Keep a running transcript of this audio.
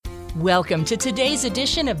Welcome to today's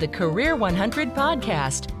edition of the Career100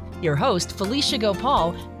 podcast. Your host, Felicia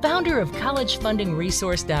Gopaul, founder of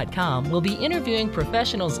collegefundingresource.com, will be interviewing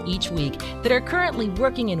professionals each week that are currently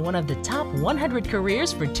working in one of the top 100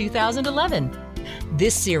 careers for 2011.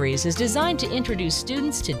 This series is designed to introduce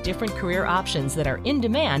students to different career options that are in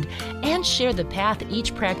demand and share the path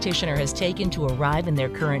each practitioner has taken to arrive in their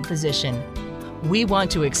current position. We want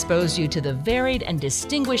to expose you to the varied and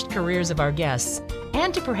distinguished careers of our guests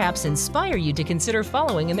and to perhaps inspire you to consider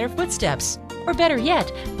following in their footsteps, or better yet,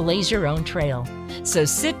 blaze your own trail. So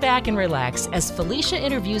sit back and relax as Felicia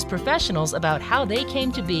interviews professionals about how they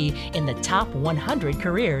came to be in the top 100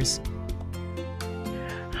 careers.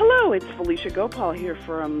 Hello, it's Felicia Gopaul here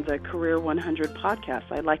from the Career100 podcast.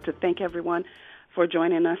 I'd like to thank everyone for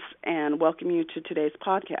joining us and welcome you to today's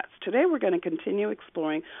podcast. Today we're going to continue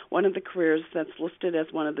exploring one of the careers that's listed as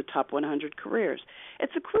one of the top 100 careers.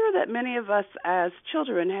 It's a career that many of us as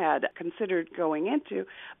children had considered going into,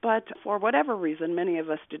 but for whatever reason, many of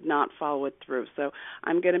us did not follow it through. So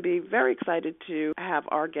I'm going to be very excited to have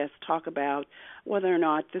our guest talk about whether or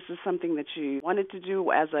not this is something that you wanted to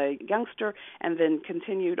do as a youngster and then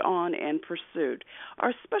continued on and pursued.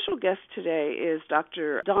 Our special guest today is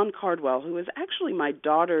Dr. Dawn Cardwell, who is actually my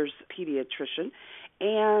daughter's pediatrician,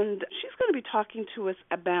 and she's going to be talking to us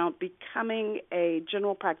about becoming a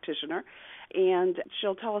general practitioner, and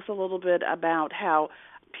she'll tell us a little bit about how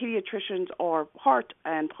pediatricians are part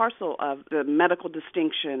and parcel of the medical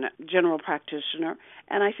distinction general practitioner,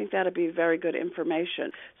 and I think that'll be very good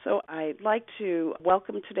information. So I'd like to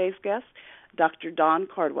welcome today's guest, Dr. Dawn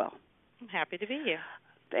Cardwell. I'm happy to be here.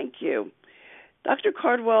 Thank you. Dr.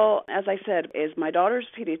 Cardwell, as I said, is my daughter's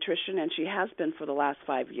pediatrician, and she has been for the last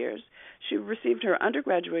 5 years. She received her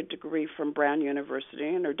undergraduate degree from Brown University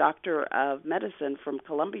and her Doctor of Medicine from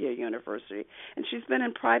Columbia University. And she's been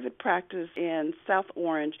in private practice in South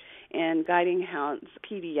Orange and Guiding Hands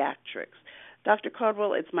Pediatrics. Dr.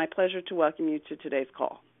 Cardwell, it's my pleasure to welcome you to today's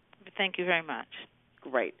call. Thank you very much.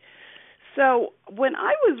 Great. So when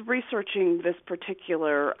I was researching this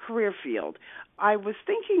particular career field, I was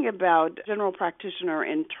thinking about general practitioner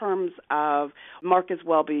in terms of Marcus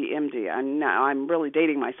Welby, MD. And now I'm really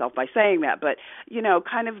dating myself by saying that, but,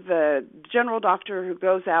 kind of the general doctor who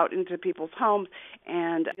goes out into people's homes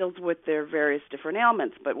and deals with their various different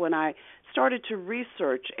ailments. But when I started to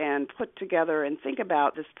research and put together and think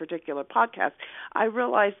about this particular podcast, I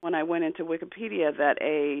realized when I went into Wikipedia that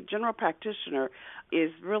a general practitioner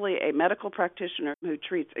is really a medical practitioner who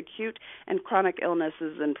treats acute and chronic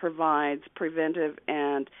illnesses and provides preventive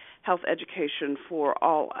and health education for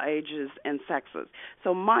all ages and sexes.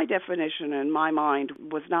 So my definition in my mind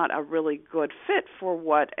was not a really good fit for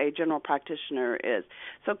what a general practitioner is.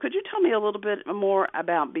 So could you tell me a little bit more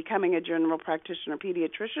about becoming a general practitioner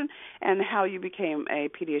pediatrician and how you became a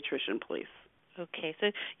pediatrician, please? Okay,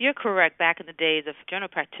 so you're correct. Back in the days, a general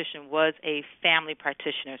practitioner was a family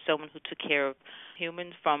practitioner, someone who took care of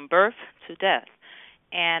humans from birth to death.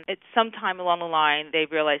 And at some time along the line, they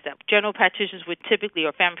realized that general practitioners would typically,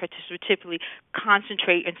 or family practitioners would typically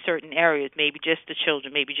concentrate in certain areas, maybe just the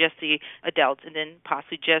children, maybe just the adults, and then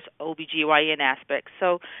possibly just OBGYN aspects.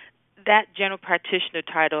 So that general practitioner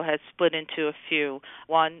title has split into a few.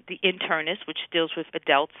 One, the internist, which deals with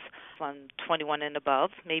adults from 21 and above,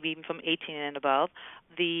 maybe even from 18 and above,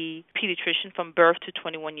 the pediatrician from birth to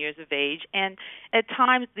 21 years of age, and at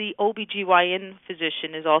times the OBGYN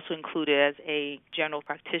physician is also included as a general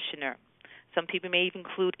practitioner. Some people may even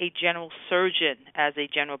include a general surgeon as a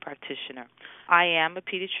general practitioner. I am a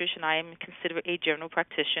pediatrician. I am considered a general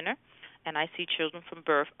practitioner, and I see children from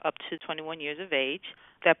birth up to 21 years of age.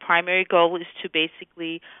 Their primary goal is to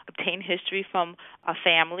basically obtain history from a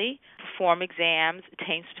family, perform exams,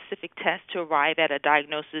 obtain specific tests to arrive at a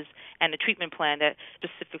diagnosis and a treatment plan that's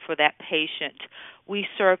specific for that patient. We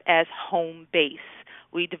serve as home base.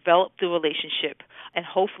 We develop the relationship and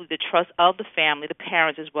hopefully the trust of the family, the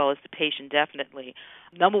parents, as well as the patient, definitely.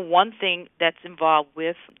 Number one thing that's involved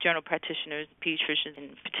with general practitioners, pediatricians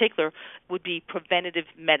in particular, would be preventative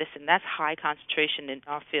medicine. That's high concentration in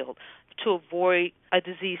our field to avoid a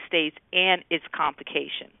disease state and its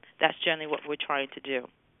complication. That's generally what we're trying to do.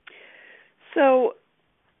 So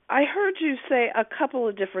I heard you say a couple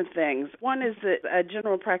of different things. One is that a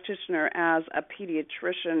general practitioner as a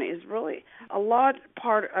pediatrician is really a lot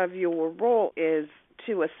part of your role is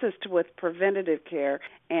to assist with preventative care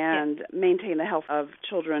and maintain the health of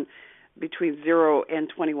children between 0 and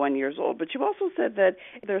 21 years old. But you also said that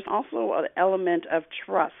there's also an element of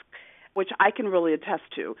trust which I can really attest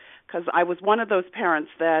to, because I was one of those parents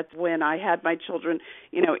that when I had my children,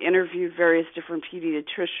 interviewed various different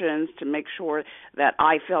pediatricians to make sure that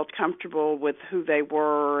I felt comfortable with who they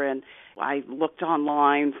were, and I looked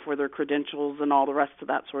online for their credentials and all the rest of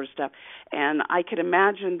that sort of stuff. And I could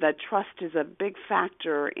imagine that trust is a big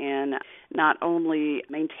factor in not only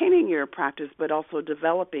maintaining your practice, but also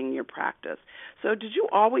developing your practice. So did you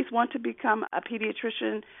always want to become a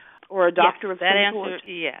pediatrician or a doctor of some sort?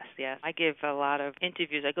 Yes. I give a lot of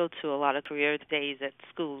interviews. I go to a lot of career days at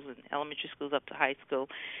schools and elementary schools up to high school,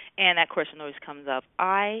 and that question always comes up.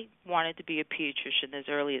 I wanted to be a pediatrician as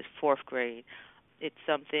early as 4th grade. It's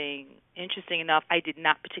something interesting enough. I did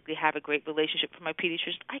not particularly have a great relationship with my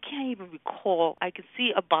pediatrician. I can't even recall. I could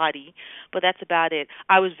see a body, but that's about it.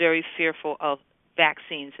 I was very fearful of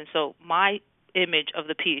vaccines, and so my image of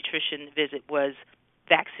the pediatrician visit was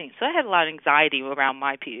vaccines. So I had a lot of anxiety around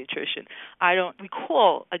my pediatrician. I don't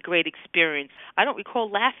recall a great experience. I don't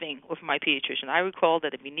recall laughing with my pediatrician. I recall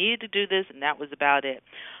that we needed to do this, and that was about it.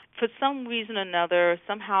 For some reason or another,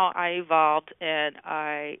 somehow I evolved, and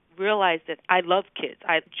I realized that I love kids.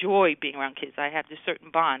 I enjoy being around kids. I have this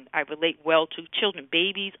certain bond. I relate well to children,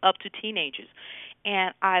 babies up to teenagers.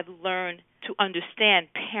 And I've learned to understand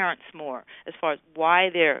parents more as far as why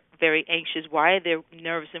they're very anxious, why they're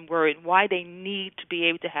nervous and worried, why they need to be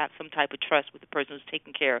able to have some type of trust with the person who's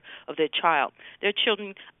taking care of their child. Their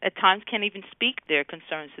children at times can't even speak their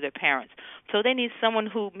concerns to their parents. So they need someone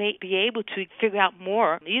who may be able to figure out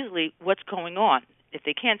more easily what's going on. If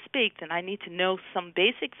they can't speak, then I need to know some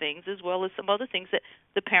basic things as well as some other things that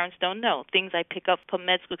the parents don't know, things I pick up from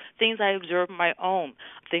med school, things I observe on my own,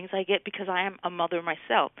 things I get because I am a mother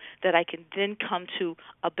myself, that I can then come to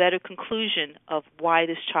a better conclusion of why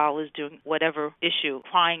this child is doing whatever issue,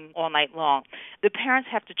 crying all night long. The parents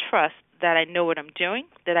have to trust that I know what I'm doing,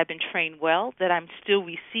 that I've been trained well, that I'm still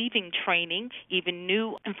receiving training, even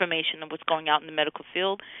new information on what's going out in the medical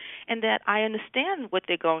field, and that I understand what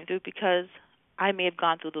they're going through because I may have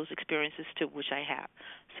gone through those experiences too, which I have.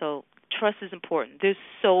 So trust is important. There's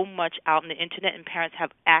so much out on the internet, and parents have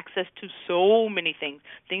access to so many things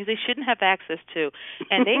they shouldn't have access to,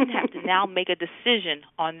 and they have to now make a decision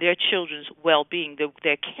on their children's well-being,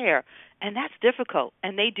 their care, and that's difficult.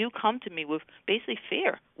 And they do come to me with basically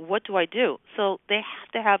fear. What do I do? So they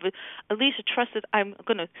have to have at least a trust that I'm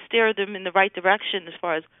going to steer them in the right direction as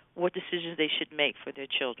far as what decisions they should make for their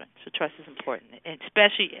children. So trust is important, and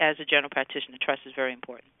especially as a general practitioner, trust is very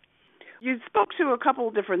important. You spoke to a couple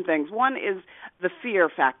of different things. One is the fear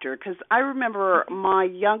factor, because I remember my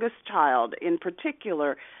youngest child in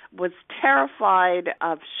particular was terrified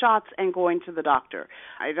of shots and going to the doctor.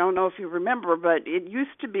 I don't know if you remember, but it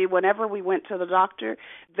used to be whenever we went to the doctor,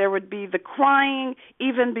 there would be the crying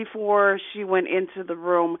even before she went into the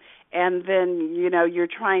room, and then, you're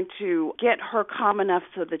trying to get her calm enough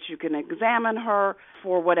so that you can examine her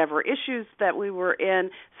for whatever issues that we were in.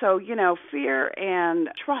 So, fear and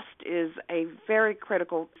trust is a very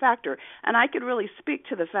critical factor. And I could really speak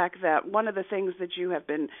to the fact that one of the things that you have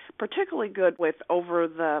been particularly good with over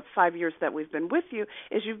the 5 years that we've been with you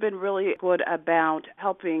is you've been really good about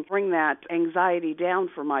helping bring that anxiety down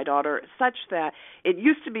for my daughter, such that it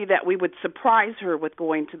used to be that we would surprise her with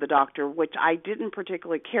going to the doctor, which I didn't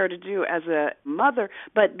particularly care to do as a mother,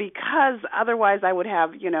 but because otherwise I would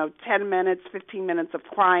have, 10 minutes, 15 minutes of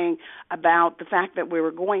crying about the fact that we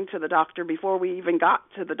were going to the doctor before we even got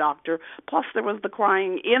to the doctor, plus there was the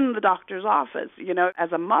crying in the doctor's office.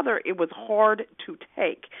 As a mother, it was hard to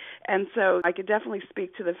take. And so I could definitely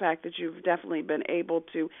speak to the fact that you've definitely been able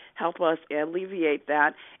to help us alleviate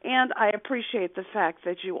that. And I appreciate the fact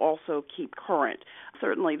that you also keep current.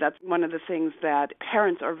 Certainly that's one of the things that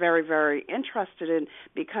parents are very, very interested in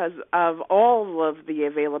because of all of the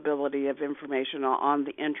availability of information on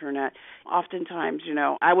the internet. Oftentimes,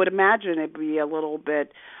 I would imagine it'd be a little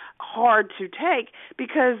bit hard to take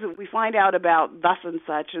because we find out about thus and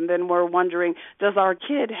such, and then we're wondering, does our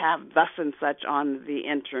kid have thus and such on the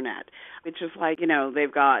internet? It's just like,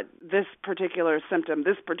 they've got this particular symptom,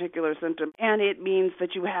 and it means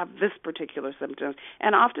that you have this particular symptom.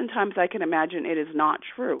 And oftentimes I can imagine it is not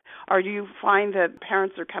true. Or do you find that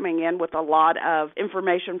parents are coming in with a lot of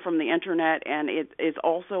information from the internet and it is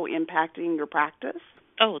also impacting your practice?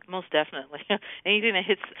 Oh, most definitely. Anything that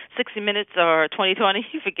hits 60 minutes or 2020,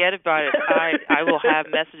 you forget about it. I will have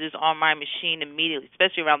messages on my machine immediately,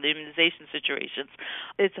 especially around the immunization situations.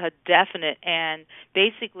 It's a definite, and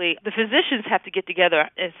basically the physicians have to get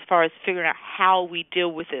together as far as figuring out how we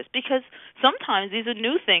deal with this, because sometimes these are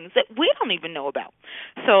new things that we don't even know about.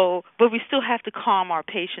 So, but we still have to calm our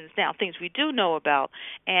patients down, things we do know about,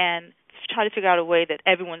 and try to figure out a way that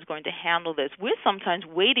everyone's going to handle this. We're sometimes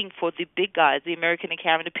waiting for the big guys, the American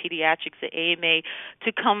Academy of Pediatrics, the AMA,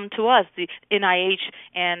 to come to us, the NIH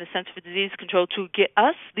and the Center for Disease Control, to get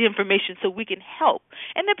us the information so we can help.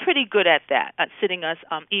 And they're pretty good at that, at sending us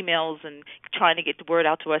emails and trying to get the word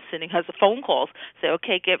out to us, sending us phone calls. Say,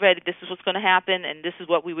 okay, get ready. This is what's going to happen, and this is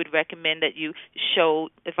what we would recommend that you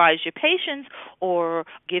advise your patients, or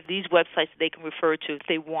give these websites that they can refer to if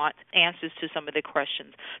they want answers to some of their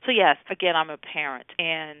questions. So yes, again, I'm a parent,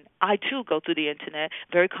 and I too go through the internet.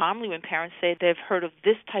 Very commonly when parents say they've heard of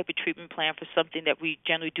this type of treatment plan for something that we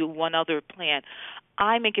generally do one other plan,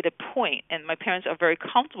 I make it a point, and my parents are very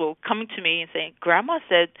comfortable coming to me and saying, Grandma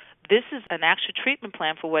said this is an actual treatment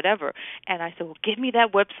plan for whatever. And I said, well, give me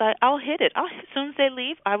that website. I'll hit it. As soon as they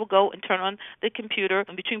leave, I will go and turn on the computer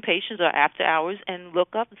in between patients or after hours and look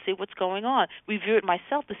up and see what's going on. Review it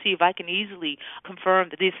myself to see if I can easily confirm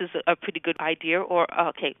that this is a pretty good idea, or,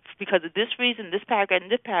 okay, because of this reason, this paragraph,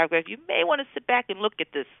 and this paragraph, you may want to sit back and look at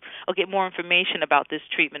this or get more information about this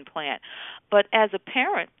treatment plan. But as a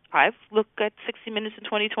parent, I've looked at 60 Minutes in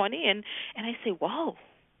 2020, and I say, wow.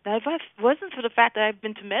 Now, if it wasn't for the fact that I've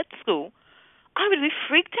been to med school, I would be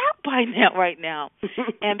freaked out by now, right now.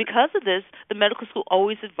 And because of this, the medical school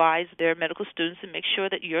always advised their medical students to make sure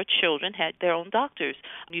that your children had their own doctors.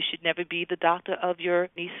 You should never be the doctor of your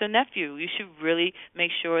niece or nephew. You should really make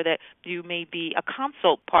sure that you may be a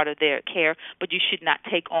consult part of their care, but you should not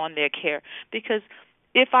take on their care. Because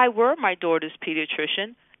if I were my daughter's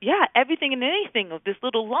pediatrician, yeah, everything and anything of this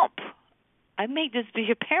little lump, I may just be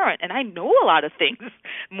a parent, and I know a lot of things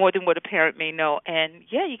more than what a parent may know. And,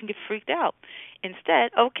 yeah, you can get freaked out.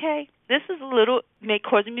 Instead, okay, this is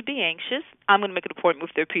causing me to be anxious. I'm going to make an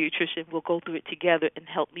appointment with their pediatrician. We'll go through it together and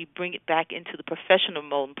help me bring it back into the professional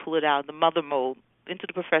mode and pull it out of the mother mode into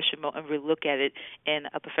the professional mode and really look at it in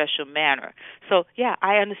a professional manner. So, yeah,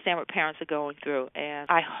 I understand what parents are going through, and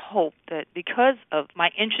I hope that because of my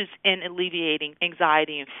interest in alleviating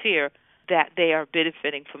anxiety and fear, that they are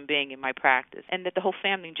benefiting from being in my practice, and that the whole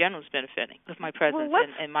family in general is benefiting with my presence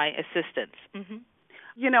and my assistance. Mm-hmm.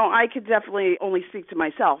 You know, I could definitely only speak to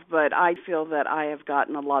myself, but I feel that I have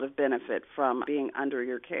gotten a lot of benefit from being under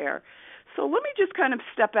your care. So let me just kind of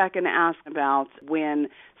step back and ask about when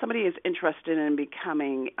somebody is interested in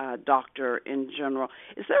becoming a doctor in general.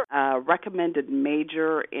 Is there a recommended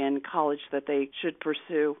major in college that they should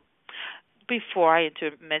pursue? Before I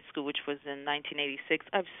entered med school, which was in 1986,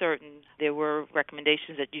 I'm certain there were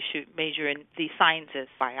recommendations that you should major in the sciences,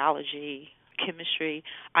 biology, chemistry.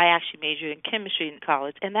 I actually majored in chemistry in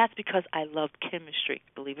college, and that's because I loved chemistry,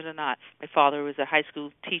 believe it or not. My father was a high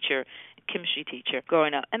school teacher, chemistry teacher,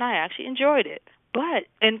 growing up, and I actually enjoyed it.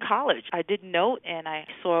 But in college, I did note, and I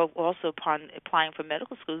saw also upon applying for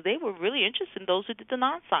medical schools, they were really interested in those who did the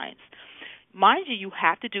non-science. Mind you, you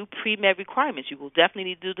have to do pre-med requirements. You will definitely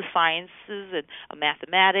need to do the sciences and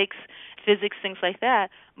mathematics, physics, things like that.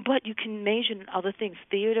 But you can major in other things,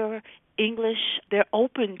 theater, English. They're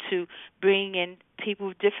open to bringing in people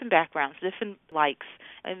with different backgrounds, different likes.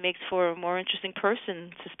 It makes for a more interesting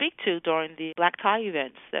person to speak to during the black tie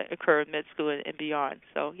events that occur in med school and beyond.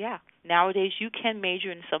 So, yeah. Nowadays, you can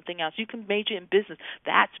major in something else. You can major in business.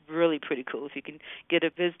 That's really pretty cool if you can get a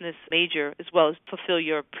business major as well as fulfill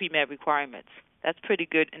your pre-med requirements. That's pretty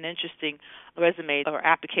good and interesting resume or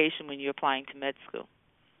application when you're applying to med school.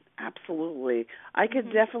 Absolutely. I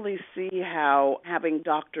could definitely see how having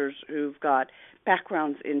doctors who've got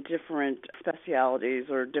backgrounds in different specialties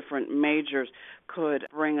or different majors could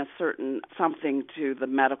bring a certain something to the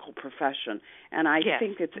medical profession. And I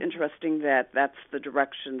think it's interesting that that's the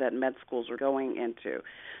direction that med schools are going into.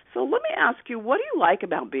 So let me ask you, what do you like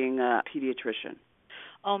about being a pediatrician?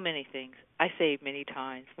 Oh, many things. I say many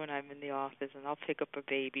times when I'm in the office and I'll pick up a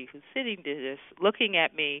baby who's sitting there just looking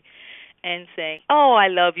at me and saying, oh, I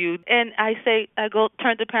love you. And I go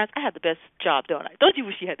turn to the parents, I have the best job, don't I? Don't you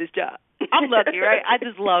wish you had this job? I'm lucky, right? I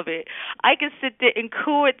just love it. I can sit there and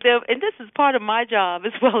coo at them, and this is part of my job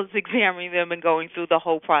as well as examining them and going through the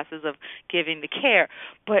whole process of giving the care.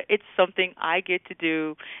 But it's something I get to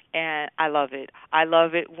do, and I love it. I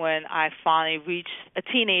love it when I finally reach a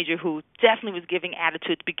teenager who definitely was giving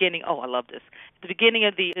attitude at the beginning. Oh, I love this. At the beginning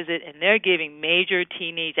of the visit, and they're giving major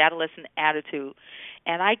teenage adolescent attitude,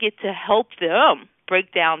 and I get to help them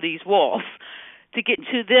break down these walls to get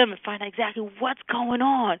to them and find out exactly what's going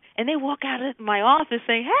on. And they walk out of my office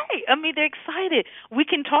saying, hey, they're excited. We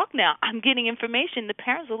can talk now. I'm getting information. The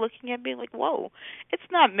parents are looking at me like, whoa, it's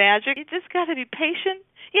not magic. You just got to be patient.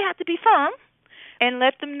 You have to be firm. And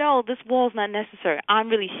let them know this wall is not necessary. I'm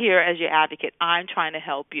really here as your advocate. I'm trying to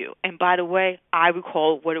help you. And by the way, I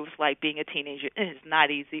recall what it was like being a teenager. And it's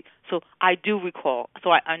not easy. So I do recall.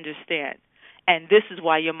 So I understand. And this is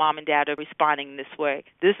why your mom and dad are responding this way.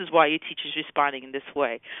 This is why your teacher's responding in this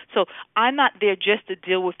way. So I'm not there just to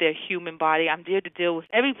deal with their human body. I'm there to deal with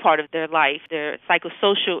every part of their life, their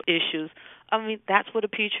psychosocial issues. I mean, that's what a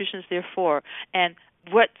pediatrician is there for. And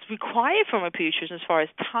what's required from a pediatrician as far as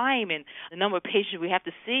time and the number of patients we have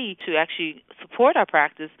to see to actually support our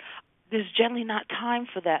practice, there's generally not time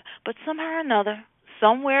for that. But somehow or another,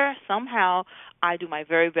 somewhere, somehow, I do my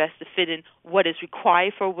very best to fit in what is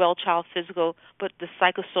required for a well-child physical, but the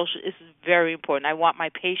psychosocial is very important. I want my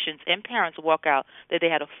patients and parents to walk out that they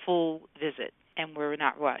had a full visit and were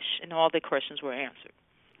not rushed and all their questions were answered.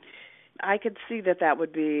 I could see that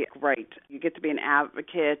would be great. You get to be an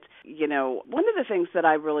advocate. You know, one of the things that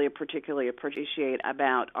I really particularly appreciate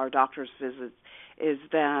about our doctor's visits is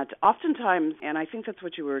that oftentimes, and I think that's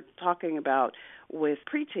what you were talking about with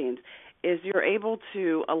preteens, is you're able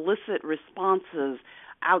to elicit responses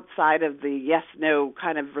outside of the yes-no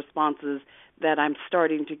kind of responses that I'm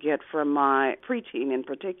starting to get from my preteen in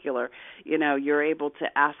particular. You know, you're able to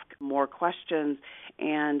ask more questions,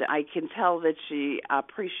 and I can tell that she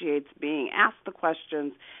appreciates being asked the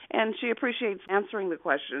questions, and she appreciates answering the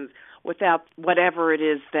questions without whatever it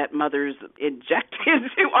is that mothers inject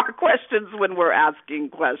into our questions when we're asking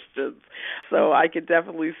questions. So I can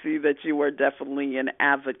definitely see that you are definitely an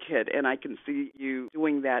advocate, and I can see you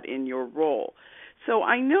doing that in your role. So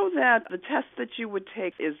I know that the test that you would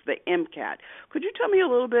take is the MCAT. Could you tell me a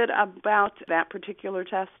little bit about that particular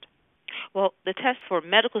test? Well, the test for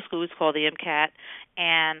medical school is called the MCAT,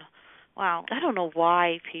 and, wow, I don't know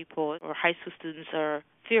why people or high school students are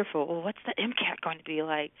fearful. Well, what's the MCAT going to be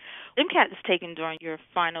like? MCAT is taken during your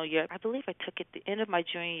final year. I believe I took it at the end of my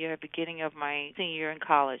junior year, beginning of my senior year in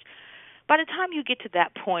college. By the time you get to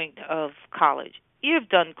that point of college, you've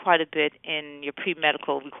done quite a bit in your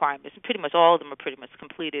pre-medical requirements. Pretty much all of them are pretty much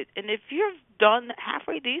completed. And if you've done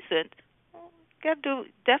halfway decent,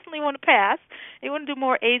 definitely want to pass. You want to do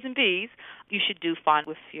more A's and B's, you should do fine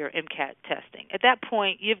with your MCAT testing. At that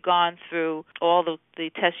point, you've gone through all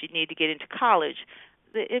the tests you need to get into college.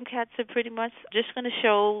 The MCATs are pretty much just going to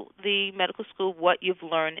show the medical school what you've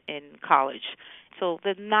learned in college. So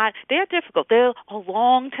they're difficult. They're a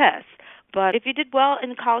long test. But if you did well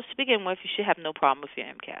in college to begin with, you should have no problem with your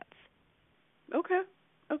MCATs. Okay.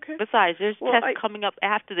 Besides, there's tests coming up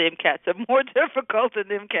after the MCATs that are more difficult than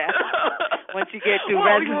the MCATs. Once you get to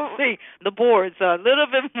residency, the boards are a little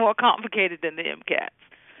bit more complicated than the MCATs.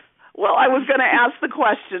 Well, I was going to ask the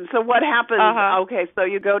question. So what happens? Okay, so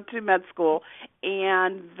you go to med school,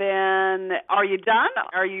 and then are you done?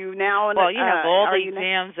 Are you now in Well, you have all the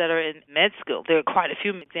exams that are in med school. There are quite a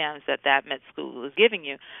few exams that med school is giving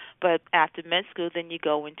you. But after med school, then you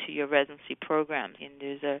go into your residency program. And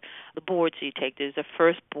there's the boards you take. There's a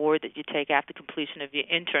first board that you take after completion of your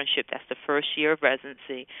internship. That's the first year of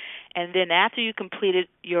residency. And then after you completed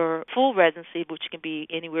your full residency, which can be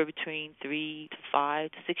anywhere between 3 to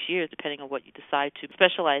 5 to 6 years, depending on what you decide to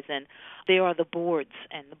specialize in, there are the boards.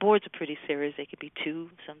 And the boards are pretty serious. They could be 2,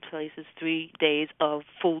 some places 3 days of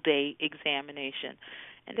full-day examination.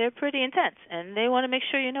 And they're pretty intense, and they want to make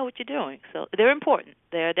sure you know what you're doing. So they're important.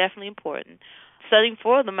 They're definitely important. Studying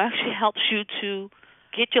for them actually helps you to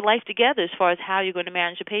get your life together as far as how you're going to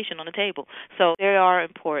manage a patient on the table. So they are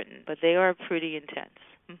important, but they are pretty intense.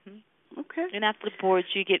 Mm-hmm. Okay. And after the boards,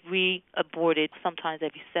 you get re-aborted sometimes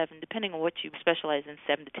every 7, depending on what you specialize in,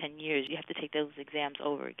 7 to 10 years. You have to take those exams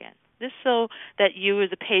over again. This so that you as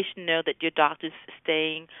a patient know that your doctor's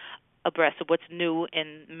staying abreast of what's new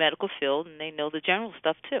in the medical field, and they know the general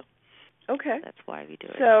stuff too. Okay. That's why we do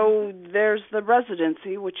it. So there's the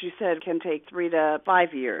residency, which you said can take 3 to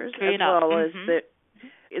 5 years, as well as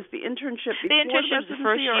is the internship before the internship is the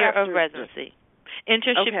first year year of residency.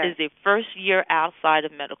 Internship is the first year outside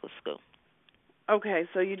of medical school. Okay,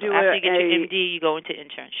 so you do after you get your MD, you go into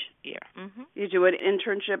internship year. Mm-hmm. You do an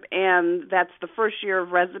internship, and that's the first year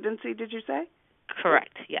of residency, did you say?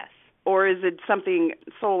 Correct, yes. Or is it something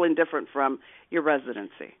solely different from your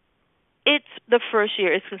residency? It's the first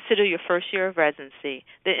year. It's considered your first year of residency.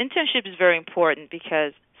 The internship is very important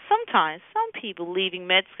because sometimes some people leaving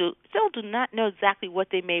med school still do not know exactly what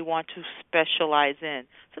they may want to specialize in.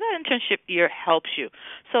 So that internship year helps you.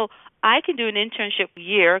 So I can do an internship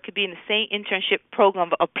year. It could be in the same internship program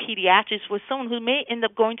of pediatrics with someone who may end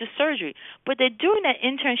up going to surgery. But they're doing that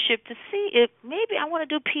internship to see if maybe I want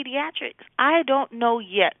to do pediatrics. I don't know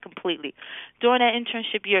yet completely. During that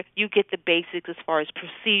internship year, you get the basics as far as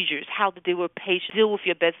procedures, how to deal with patients, deal with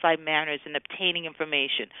your bedside manners and obtaining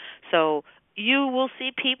information. So you will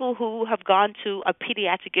see people who have gone to a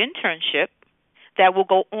pediatric internship that will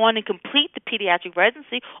go on and complete the pediatric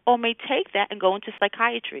residency, or may take that and go into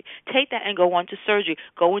psychiatry, take that and go on to surgery,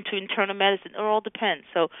 go into internal medicine. It all depends.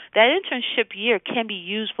 So that internship year can be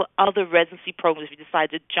used for other residency programs if you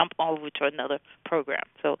decide to jump over to another program.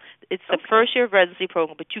 So it's the first year of residency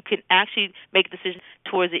program, but you can actually make a decision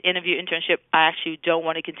towards the end of your internship. I actually don't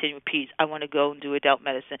want to continue with peds. I want to go and do adult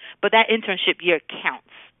medicine. But that internship year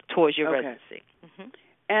counts towards your residency. Mm-hmm.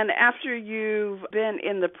 And after you've been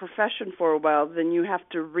in the profession for a while, then you have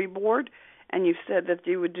to reboard, and you've said that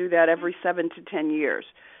you would do that every 7 to 10 years.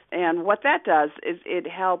 And what that does is it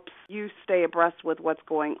helps you stay abreast with what's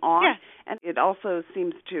going on, and it also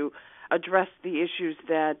seems to address the issues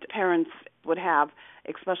that parents would have,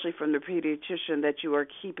 especially from the pediatrician, that you are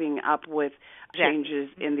keeping up with changes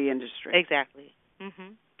in the industry. Exactly.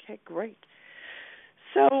 Mm-hmm. Okay, great.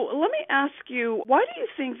 So let me ask you, why do you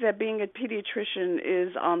think that being a pediatrician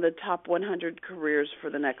is on the top 100 careers for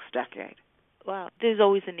the next decade? Well, there's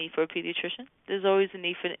always a need for a pediatrician. There's always a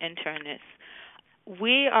need for an internist.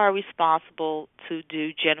 We are responsible to do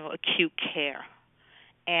general acute care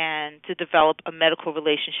and to develop a medical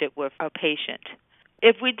relationship with our patient.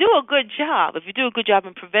 If we do a good job,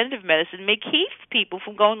 in preventative medicine, it may keep people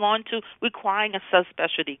from going on to requiring a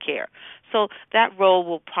subspecialty care. So that role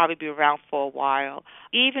will probably be around for a while.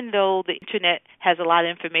 Even though the Internet has a lot of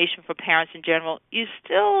information for parents in general, you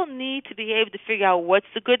still need to be able to figure out what's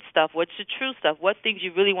the good stuff, what's the true stuff, what things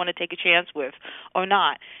you really want to take a chance with or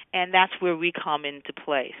not. And that's where we come into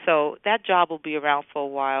play. So that job will be around for a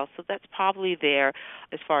while. So that's probably there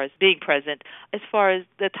as far as being present. As far as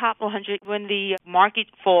the top 100, when the market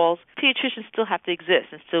falls, pediatricians still have to exist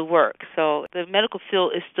and still work. So the medical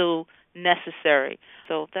field is still necessary.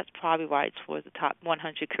 So that's probably why it's for the top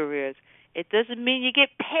 100 careers. It doesn't mean you get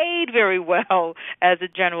paid very well as a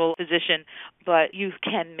general physician, but you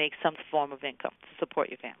can make some form of income to support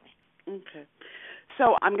your family. Okay.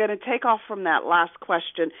 So I'm going to take off from that last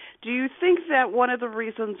question. Do you think that one of the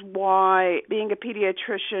reasons why being a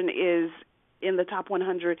pediatrician is in the top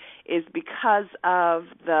 100 is because of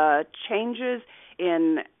the changes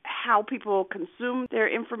in how people consume their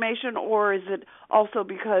information, or is it also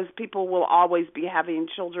because people will always be having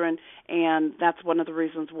children, and that's one of the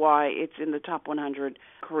reasons why it's in the top 100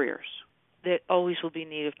 careers? There always will be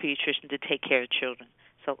need of pediatricians to take care of children.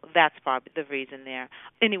 So that's probably the reason there.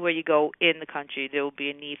 Anywhere you go in the country, there will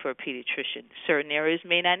be a need for a pediatrician. Certain areas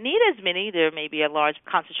may not need as many. There may be a large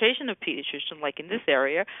concentration of pediatricians, like in this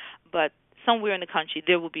area, but somewhere in the country,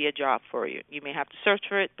 there will be a job for you. You may have to search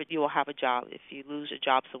for it, but you will have a job. If you lose a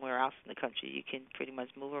job somewhere else in the country, you can pretty much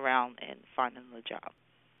move around and find another job.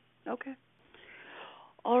 Okay.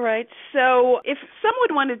 All right. So if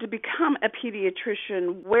someone wanted to become a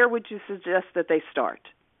pediatrician, where would you suggest that they start?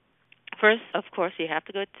 First, of course, you have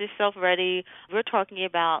to get yourself ready. We're talking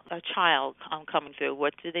about a child coming through.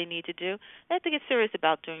 What do they need to do? They have to get serious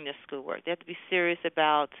about doing their schoolwork. They have to be serious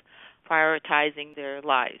about prioritizing their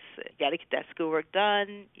lives. You got to get that schoolwork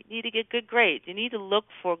done. You need to get good grades. You need to look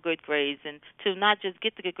for good grades, and to not just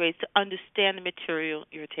get the good grades, to understand the material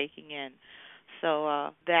you're taking in.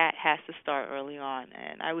 So that has to start early on.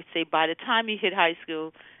 And I would say by the time you hit high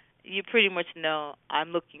school, you pretty much know I'm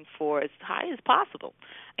looking for as high as possible.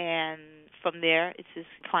 And from there, it's just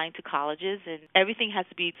applying to colleges, and everything has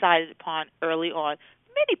to be decided upon early on.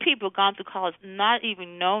 Many people have gone through college not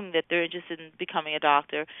even knowing that they're interested in becoming a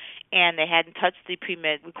doctor, and they hadn't touched the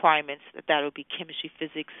pre-med requirements. That would be chemistry,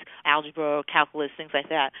 physics, algebra, calculus, things like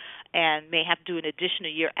that, and may have to do an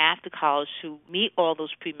additional year after college to meet all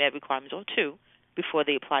those pre-med requirements, or two, before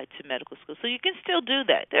they apply to medical school. So you can still do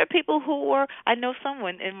that. There are people who were, I know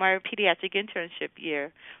someone in my pediatric internship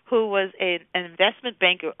year who was an investment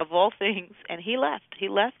banker of all things, and he left. He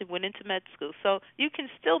left and went into med school. So you can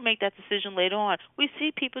still make that decision later on. We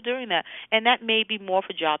see people doing that, and that may be more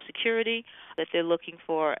for job security that they're looking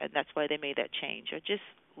for, and that's why they made that change, or just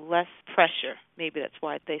less pressure. Maybe that's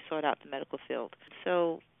why they sought out the medical field.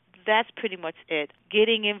 So that's pretty much it.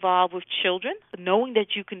 Getting involved with children, knowing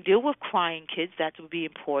that you can deal with crying kids, that would be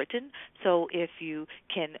important. So if you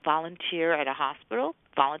can volunteer at a hospital,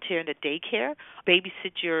 volunteer in a daycare,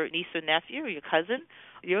 babysit your niece or nephew or your cousin,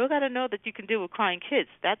 you got to know that you can deal with crying kids.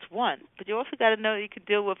 That's one. But you also got to know that you can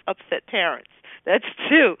deal with upset parents. That's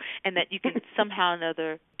two. And that you can somehow or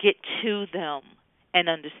another get to them and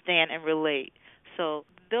understand and relate. So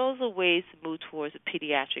those are ways to move towards a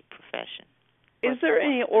pediatric profession. Is there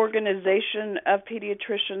any organization of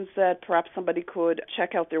pediatricians that perhaps somebody could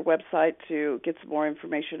check out their website to get some more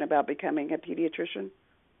information about becoming a pediatrician?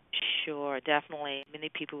 Sure, definitely. Many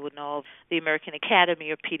people would know of the American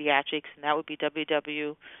Academy of Pediatrics, and that would be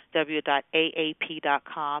www.aap.com,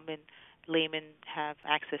 and laymen have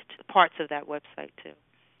access to parts of that website, too.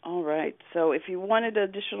 All right. So if you wanted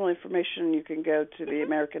additional information, you can go to the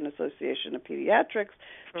American Association of Pediatrics,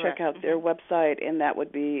 Correct. check out their website, and that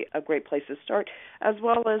would be a great place to start. As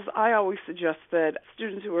well as I always suggest that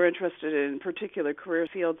students who are interested in particular career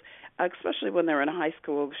fields, especially when they're in high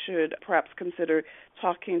school, should perhaps consider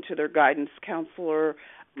talking to their guidance counselor.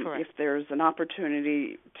 Correct. If there's an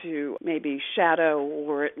opportunity to maybe shadow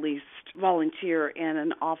or at least volunteer in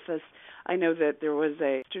an office. I know that there was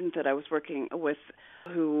a student that I was working with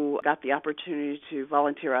who got the opportunity to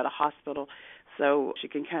volunteer at a hospital, so she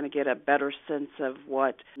can kind of get a better sense of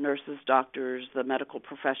what nurses, doctors, the medical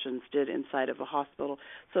professions did inside of a hospital.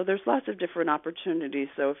 So there's lots of different opportunities,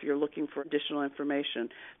 so if you're looking for additional information.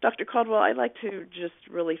 Dr. Cardwell, I'd like to just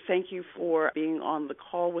really thank you for being on the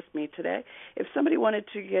call with me today. If somebody wanted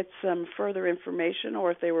to get some further information or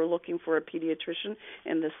if they were looking for a pediatrician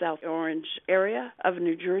in the South Orange area of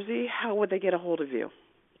New Jersey, how would they get a hold of you?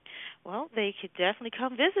 Well, they could definitely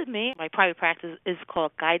come visit me. My private practice is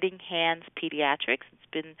called Guiding Hands Pediatrics. It's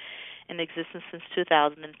been in existence since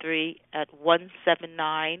 2003 at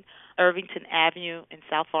 179 Irvington Avenue in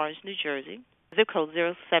South Orange, New Jersey. Zip code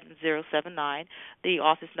 07079. The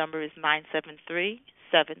office number is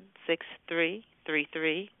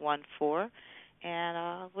 973-763-3314.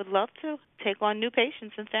 And would love to take on new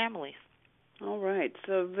patients and families. All right.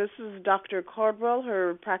 So this is Dr. Cardwell.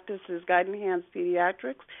 Her practice is Guiding Hands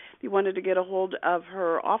Pediatrics. If you wanted to get a hold of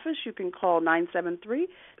her office, you can call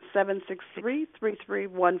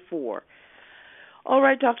 973-763-3314. All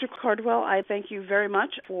right, Dr. Cardwell, I thank you very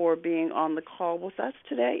much for being on the call with us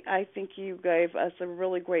today. I think you gave us a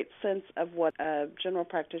really great sense of what a general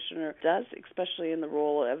practitioner does, especially in the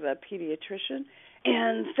role of a pediatrician.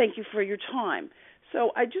 And thank you for your time.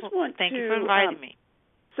 So I just Thank you for inviting me.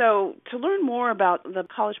 So to learn more about the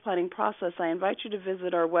college planning process, I invite you to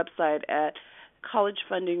visit our website at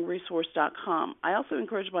collegefundingresource.com. I also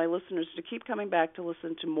encourage my listeners to keep coming back to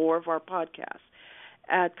listen to more of our podcasts.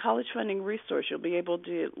 At College Funding Resource, you'll be able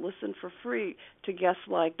to listen for free to guests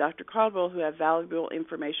like Dr. Cardwell who have valuable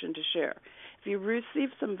information to share. If you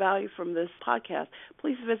receive some value from this podcast,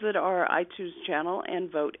 please visit our iTunes channel and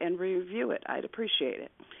vote and review it. I'd appreciate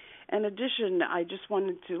it. In addition, I just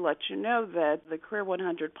wanted to let you know that the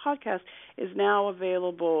Career100 podcast is now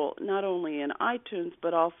available not only in iTunes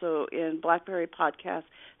but also in BlackBerry Podcast,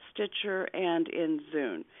 Stitcher, and in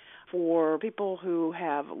Zune. For people who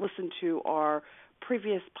have listened to our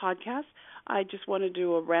previous podcasts, I just want to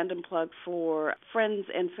do a random plug for friends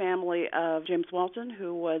and family of James Walton,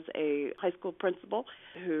 who was a high school principal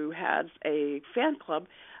who has a fan club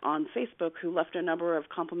on Facebook who left a number of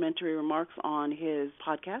complimentary remarks on his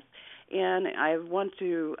podcast. And I want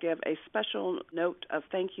to give a special note of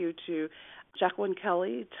thank you to Jacqueline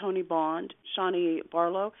Kelly, Tony Bond, Shawnee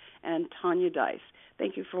Barlow, and Tanya Dice.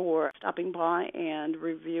 Thank you for stopping by and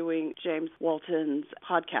reviewing James Walton's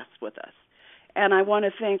podcast with us. And I want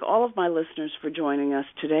to thank all of my listeners for joining us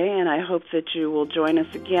today, and I hope that you will join us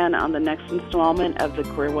again on the next installment of the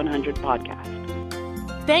Career100 podcast.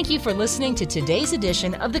 Thank you for listening to today's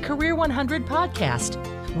edition of the Career100 podcast.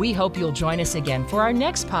 We hope you'll join us again for our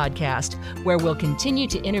next podcast, where we'll continue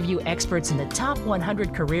to interview experts in the top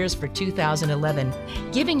 100 careers for 2011,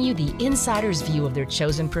 giving you the insider's view of their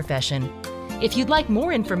chosen profession. If you'd like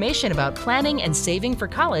more information about planning and saving for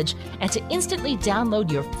college and to instantly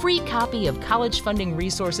download your free copy of College Funding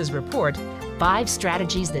Resources Report, 5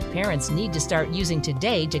 Strategies that Parents Need to Start Using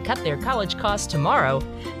Today to Cut Their College Costs Tomorrow,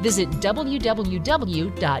 visit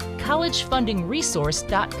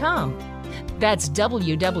www.collegefundingresource.com. That's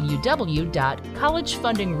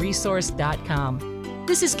www.collegefundingresource.com.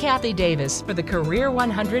 This is Kathy Davis for the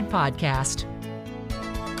Career100 podcast.